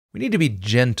We need to be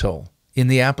gentle in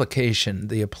the application,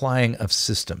 the applying of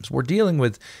systems. We're dealing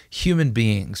with human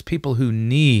beings, people who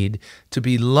need to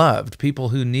be loved, people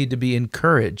who need to be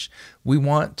encouraged. We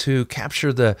want to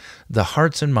capture the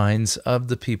hearts and minds of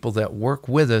the people that work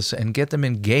with us and get them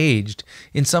engaged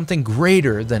in something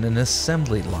greater than an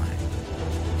assembly line.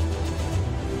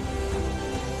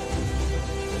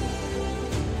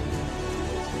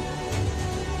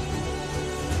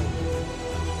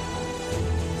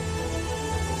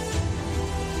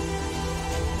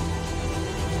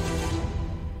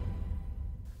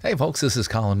 Hey folks, this is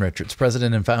Colin Richards,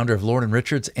 president and founder of Lord &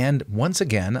 Richards, and once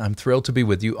again, I'm thrilled to be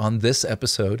with you on this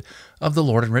episode of the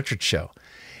Lord & Richards Show.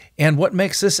 And what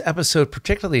makes this episode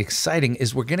particularly exciting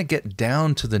is we're going to get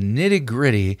down to the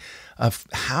nitty-gritty of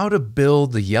how to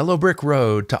build the yellow brick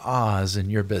road to Oz in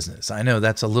your business. I know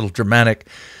that's a little dramatic,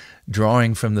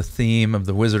 drawing from the theme of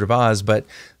the Wizard of Oz, but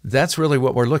that's really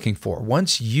what we're looking for.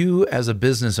 Once you as a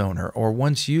business owner or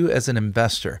once you as an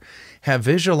investor have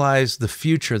visualized the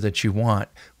future that you want,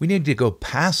 we need to go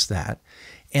past that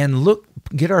and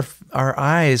get our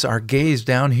eyes, our gaze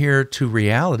down here to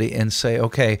reality and say,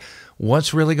 okay,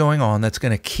 what's really going on that's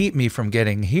going to keep me from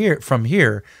getting from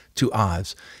here to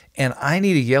Oz? And I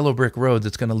need a yellow brick road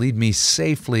that's going to lead me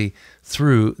safely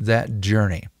through that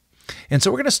journey. And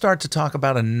so we're going to start to talk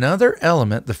about another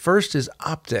element. The first is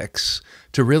optics,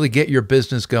 to really get your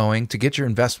business going, to get your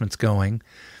investments going.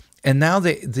 And now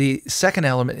the second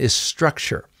element is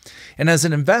structure. And as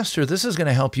an investor, this is going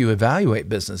to help you evaluate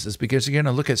businesses because you're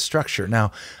going to look at structure.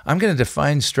 Now, I'm going to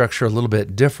define structure a little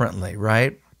bit differently,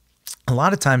 right? A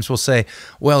lot of times we'll say,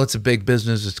 well, it's a big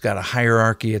business, it's got a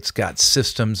hierarchy, it's got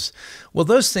systems. Well,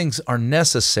 those things are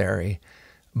necessary,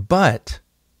 but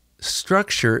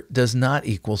structure does not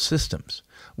equal systems.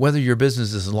 Whether your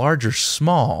business is large or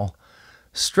small,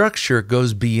 structure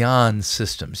goes beyond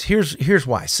systems. Here's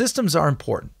why. Systems are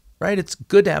important, right? It's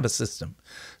good to have a system,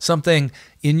 something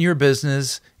in your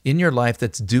business, in your life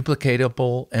that's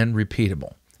duplicatable and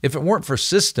repeatable. If it weren't for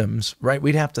systems, right,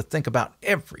 we'd have to think about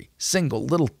every single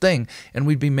little thing, and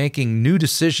we'd be making new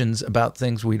decisions about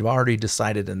things we'd already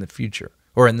decided in the future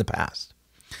or in the past.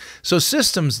 So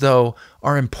systems, though,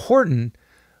 are important,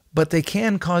 but they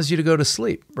can cause you to go to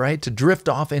sleep, right? To drift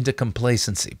off into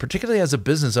complacency, particularly as a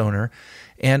business owner.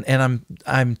 And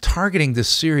I'm targeting this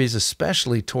series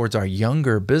especially towards our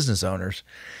younger business owners,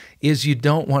 is you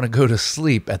don't want to go to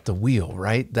sleep at the wheel,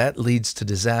 right? That leads to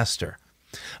disaster.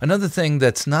 Another thing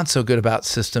that's not so good about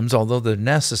systems, although they're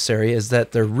necessary, is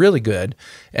that they're really good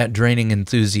at draining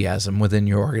enthusiasm within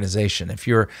your organization. If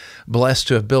you're blessed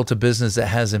to have built a business that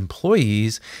has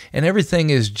employees and everything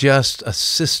is just a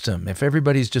system, if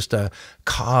everybody's just a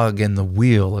cog in the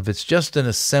wheel, if it's just an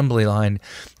assembly line,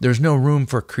 there's no room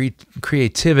for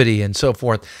creativity and so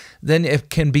forth, then it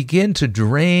can begin to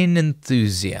drain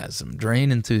enthusiasm.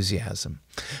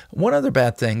 One other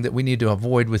bad thing that we need to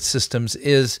avoid with systems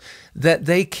is that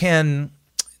they can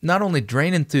not only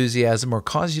drain enthusiasm or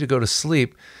cause you to go to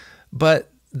sleep, but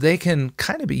they can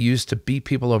kind of be used to beat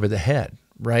people over the head,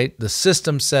 right? The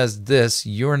system says this,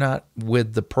 you're not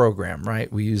with the program,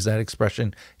 right? We use that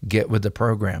expression, get with the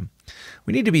program.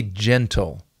 We need to be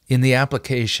gentle in the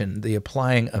application, the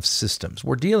applying of systems.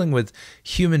 We're dealing with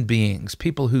human beings,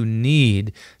 people who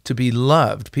need to be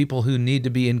loved, people who need to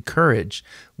be encouraged.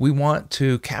 We want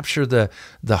to capture the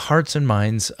hearts and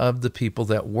minds of the people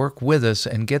that work with us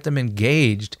and get them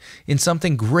engaged in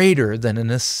something greater than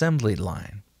an assembly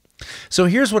line. So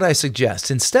here's what I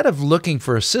suggest. Instead of looking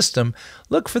for a system,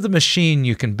 look for the machine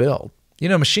you can build. You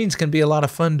know, machines can be a lot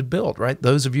of fun to build, right?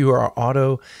 Those of you who are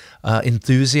auto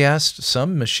enthusiasts,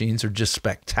 some machines are just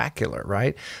spectacular,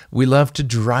 right? We love to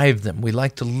drive them. We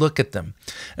like to look at them.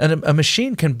 And a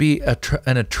machine can be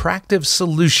an attractive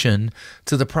solution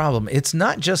to the problem. It's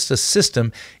not just a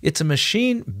system. It's a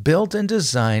machine built and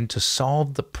designed to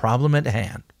solve the problem at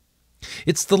hand.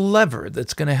 It's the lever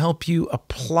that's going to help you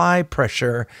apply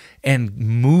pressure and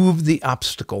move the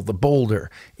obstacle, the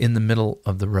boulder, in the middle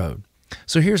of the road.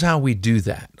 So here's how we do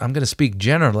that. I'm going to speak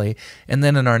generally, and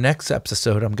then in our next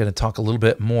episode, I'm going to talk a little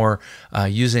bit more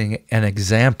using an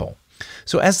example.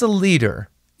 So as the leader,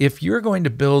 if you're going to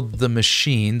build the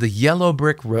machine, the yellow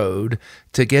brick road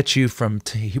to get you from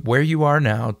where you are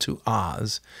now to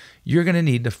Oz, you're going to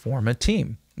need to form a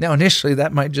team. Now, initially,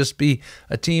 that might just be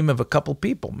a team of a couple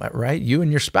people, right? You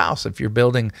and your spouse, if you're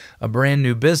building a brand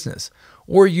new business.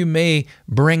 Or you may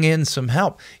bring in some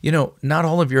help. You know, not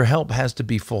all of your help has to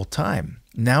be full-time.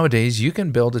 Nowadays, you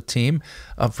can build a team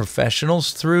of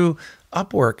professionals through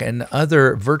Upwork and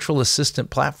other virtual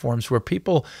assistant platforms where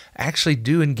people actually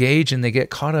do engage and they get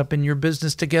caught up in your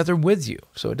business together with you.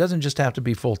 So it doesn't just have to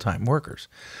be full-time workers.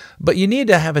 But you need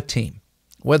to have a team.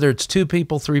 whether it's 2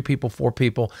 people, 3 people, 4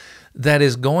 people, that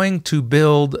is going to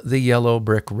build the yellow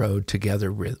brick road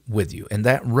together with you. And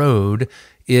that road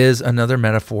is another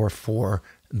metaphor for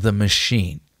the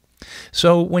machine.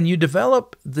 So when you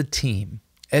develop the team,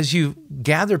 as you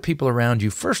gather people around you,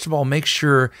 first of all, make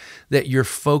sure that you're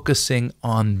focusing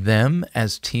on them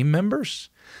as team members,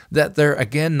 that they're,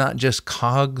 again, not just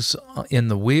cogs in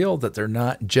the wheel, that they're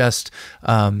not just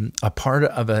a part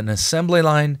of an assembly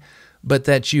line, but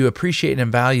that you appreciate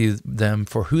and value them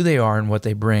for who they are and what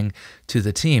they bring to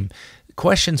the team.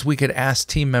 Questions we could ask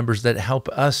team members that help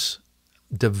us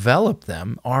develop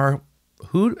them are,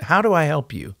 how do I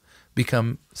help you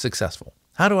become successful?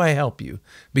 How do I help you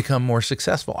become more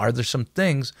successful? Are there some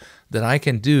things that I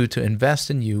can do to invest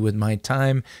in you with my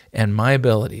time and my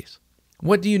abilities?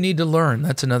 What do you need to learn?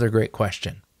 That's another great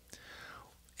question.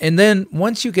 And then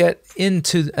once you get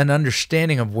into an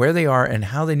understanding of where they are and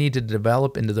how they need to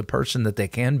develop into the person that they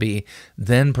can be,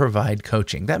 then provide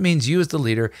coaching. That means you as the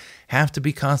leader have to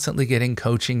be constantly getting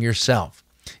coaching yourself.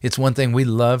 It's one thing we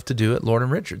love to do at Lord &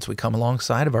 Richards. We come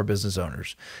alongside of our business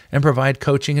owners and provide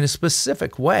coaching in a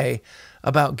specific way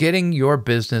about getting your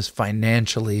business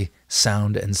financially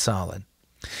sound and solid.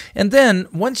 And then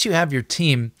once you have your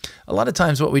team, a lot of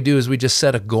times what we do is we just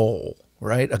set a goal,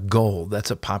 right? A goal,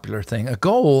 that's a popular thing. A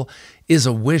goal is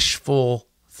a wishful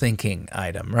thinking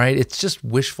item, right? It's just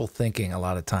wishful thinking a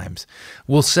lot of times.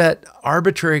 We'll set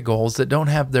arbitrary goals that don't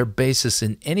have their basis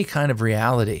in any kind of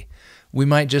reality. We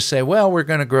might just say, well, we're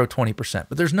going to grow 20%,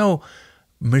 but there's no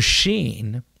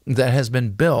machine that has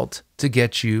been built to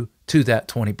get you to that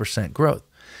 20% growth.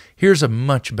 Here's a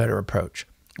much better approach.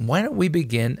 Why don't we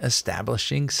begin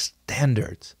establishing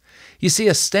standards? You see,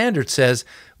 a standard says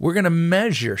we're going to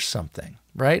measure something,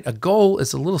 right? A goal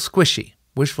is a little squishy,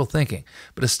 wishful thinking,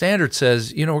 but a standard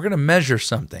says, we're going to measure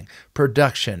something,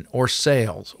 production or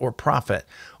sales or profit,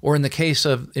 or in the case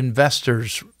of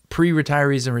investors,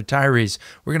 pre-retirees and retirees,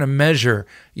 we're going to measure,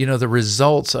 the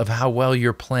results of how well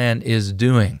your plan is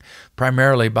doing,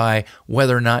 primarily by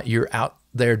whether or not you're out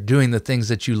there doing the things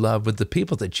that you love with the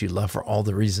people that you love for all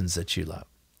the reasons that you love.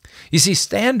 You see,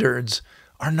 standards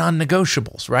are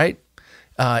non-negotiables, right?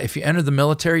 If you enter the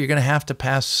military, you're going to have to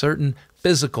pass certain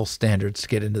physical standards to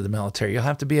get into the military. You'll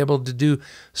have to be able to do a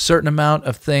certain amount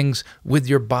of things with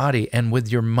your body and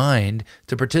with your mind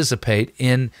to participate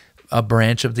in a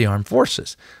branch of the armed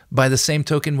forces. By the same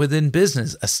token, within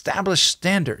business, establish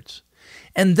standards.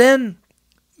 And then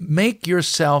make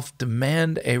yourself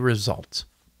demand a result.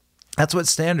 That's what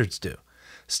standards do.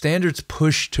 Standards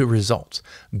push to results.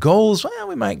 Goals, well,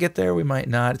 we might get there, we might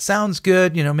not. It sounds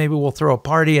good, maybe we'll throw a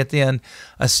party at the end.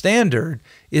 A standard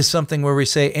is something where we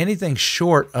say anything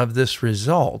short of this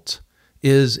result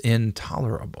is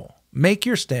intolerable. Make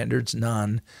your standards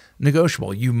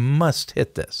non-negotiable. You must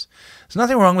hit this. There's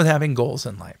nothing wrong with having goals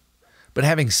in life, but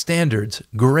having standards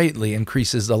greatly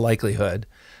increases the likelihood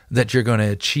that you're going to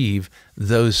achieve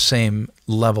those same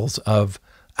levels of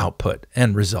output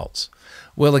and results.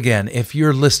 Well, again, if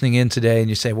you're listening in today and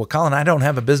you say, well, Colin, I don't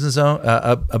have a business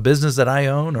that I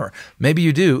own, or maybe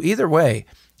you do. Either way,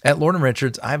 at Lord &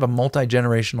 Richards, I have a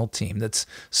multi-generational team that's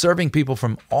serving people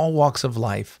from all walks of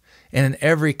life and in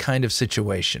every kind of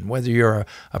situation, whether you're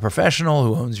a professional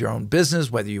who owns your own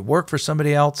business, whether you work for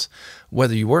somebody else,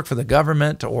 whether you work for the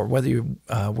government, or whether you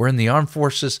were in the armed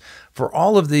forces. For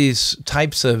all of these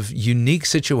types of unique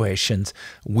situations,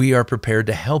 we are prepared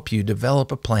to help you develop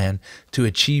a plan to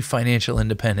achieve financial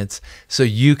independence so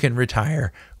you can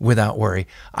retire without worry.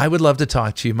 I would love to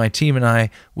talk to you. My team and I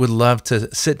would love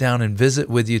to sit down and visit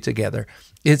with you together.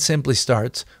 It simply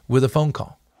starts with a phone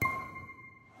call.